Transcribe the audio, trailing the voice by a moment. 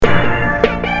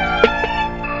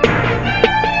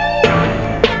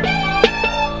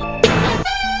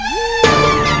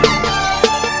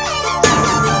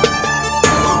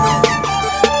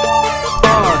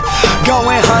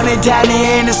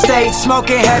interstate,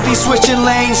 smoking heavy, switching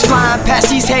lanes, flying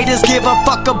past these haters. Give a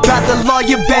fuck about the law,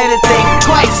 you better think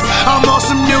twice. I'm on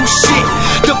some new shit.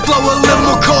 The flow a little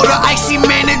more colder, icy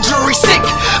man and jury sick.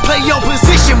 Play your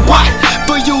position, why?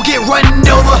 For you get run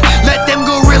over. Let them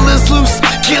gorillas loose,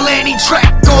 kill any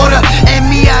track order. And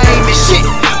me, I ain't the shit.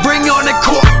 Bring on the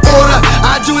court order.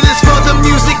 I do this for the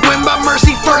music, win by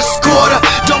mercy first quarter.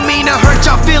 Don't mean to hurt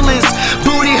y'all feelings,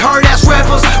 booty hurt ass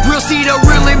rappers. Real see the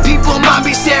real in people, mind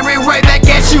be staring right back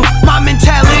at you. My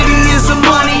mentality is the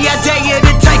money, I dare you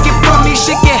to take it from me.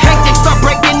 Shit get hectic, start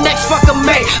breaking necks, fuck a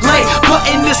mate. Late, but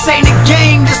in this ain't a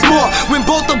game, this more. When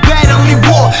both are battling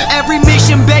war, every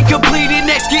mission been completed,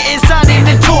 next getting signed in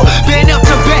the tour. Been up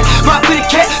to bat, my big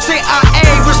cat say I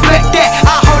ain't respect that.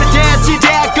 I hold it down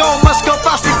today, I go, must go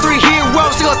 563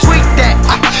 heroes, gonna tweet that.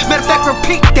 Matter of fact,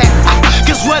 repeat that.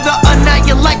 Cause whether or not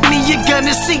you like me, you're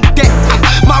gonna see that.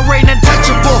 My reign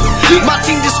untouchable, my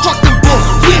team destructible,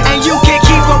 and you can't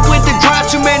keep up with the grind,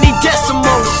 too many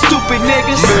decimals, stupid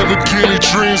niggas. Lamborghini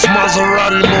dreams,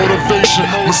 Maserati motivation,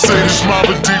 Mercedes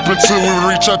mobbing deep until we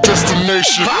reach our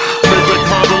destination. Maybach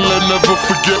Honda, never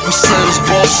forget we said as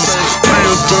bosses.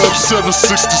 BMW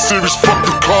 760 series, fuck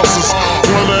the crosses.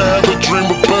 Wanna have a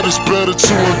dream, but it's better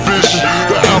to envision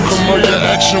the outcome of your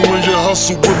action when you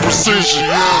hustle with precision.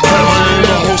 Hammer ain't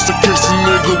a host in case a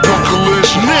nigga want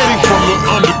collision. From the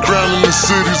underground in the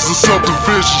cities and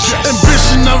subdivisions.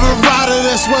 Ambition of a rider,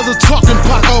 that's whether talking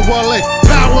Paco Wale.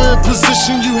 Power and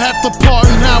position, you have to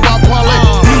pardon how I parlay.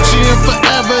 Gucci and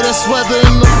forever, that's whether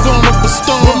in the form of a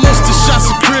storm. But most of the shots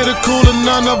are critical and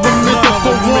none of them meant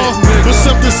for one. But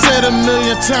something said a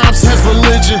million times has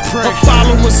religion. A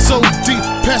following so deep,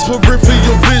 past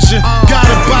peripheral vision.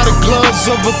 Guided by the gloves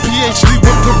of a PhD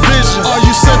with provision. Are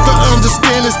you set to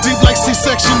understand it's deep like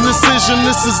C-section incision?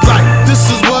 This is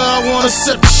where I wanna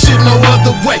set the shit no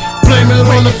other way. Blame it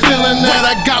on the feeling that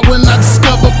I got when I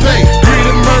discover pain. Greed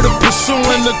and murder,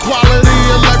 pursuing the quality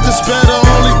of life that's better.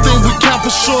 Only thing we count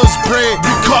for sure is bread.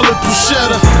 We call it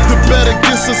bruschetta. The bet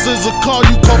against us is a call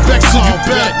you call back, so you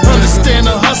better understand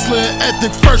the hustler and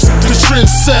ethic first, the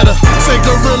trendsetter. Say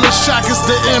gorilla shock is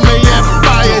the MAF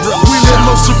fire. We live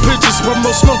motion pictures,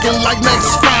 promote smoking like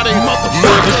next Friday,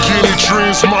 motherfucker. Lamborghini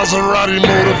dreams, Maserati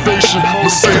motivation,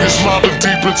 Mercedes mobbing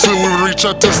deep until we reach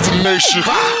our destination.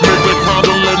 Maybach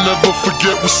Honda, never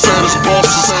forget we said as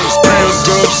bosses.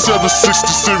 BMW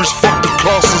 760 series, fuck the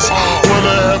crosses.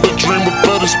 Wanna have a dream,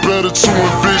 but it's better to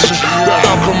envision the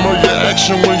outcome of your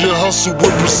action when you hustle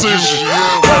with precision.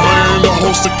 Hammer ain't a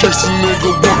host in case a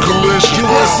nigga want collision.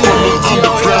 From the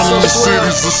underground in the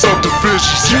cities and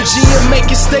subdivisions. UGM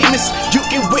making statements, you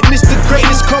can witness the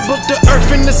greatness. Crumble the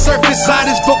earth and the surface, out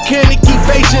this volcanic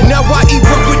evasion. Now I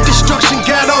erupt with destruction,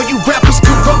 got all you rappers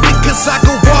corrupted. Cause I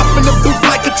go off in the booth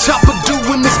like a chopper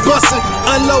doing this bustin'.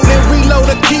 Unload and reload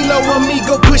a kilo,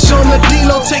 amigo push on the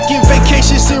D-Lo. Taking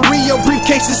vacations in Rio,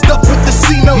 briefcases stuffed with the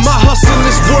C-notes. My hustle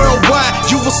is worldwide,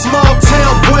 you a small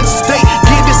town, one state.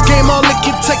 Get this game all it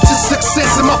can take to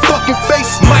success in my fucking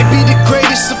face. Might be the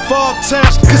greatest of all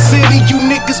times. Consider you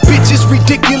niggas bitches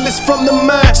ridiculous from the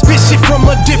mind. Spit shit from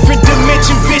a different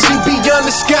dimension, vision beyond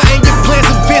the sky. And your plans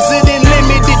of visiting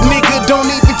limited, nigga, don't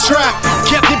even try.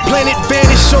 Captain Planet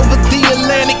vanish over the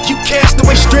Atlantic. You cast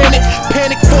away stranded,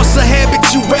 panic force a habit.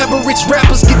 You average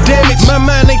rappers get damaged. My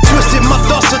mind ain't twisted, my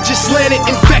thoughts are just slanted.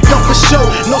 In fact, off a show,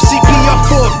 no CPR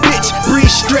for a bitch.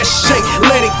 Breathe, stress, shake,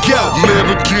 let it go.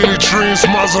 Lamborghini dreams,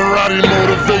 Maserati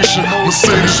motivation,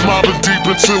 Mercedes mobbing deep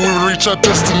until we reach our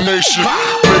destination.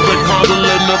 Maybach Honda,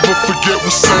 never forget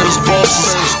we said as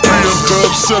bosses.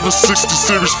 BMW 760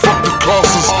 series, fuck the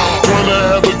crosses.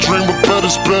 Wanna have a dream, but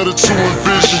it's better to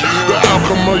envision the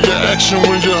outcome of your action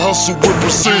when you hustle with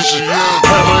precision.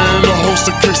 Hammer ain't a host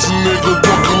in case a nigga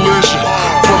want collision.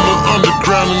 From the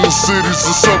underground in the cities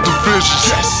and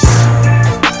subdivisions.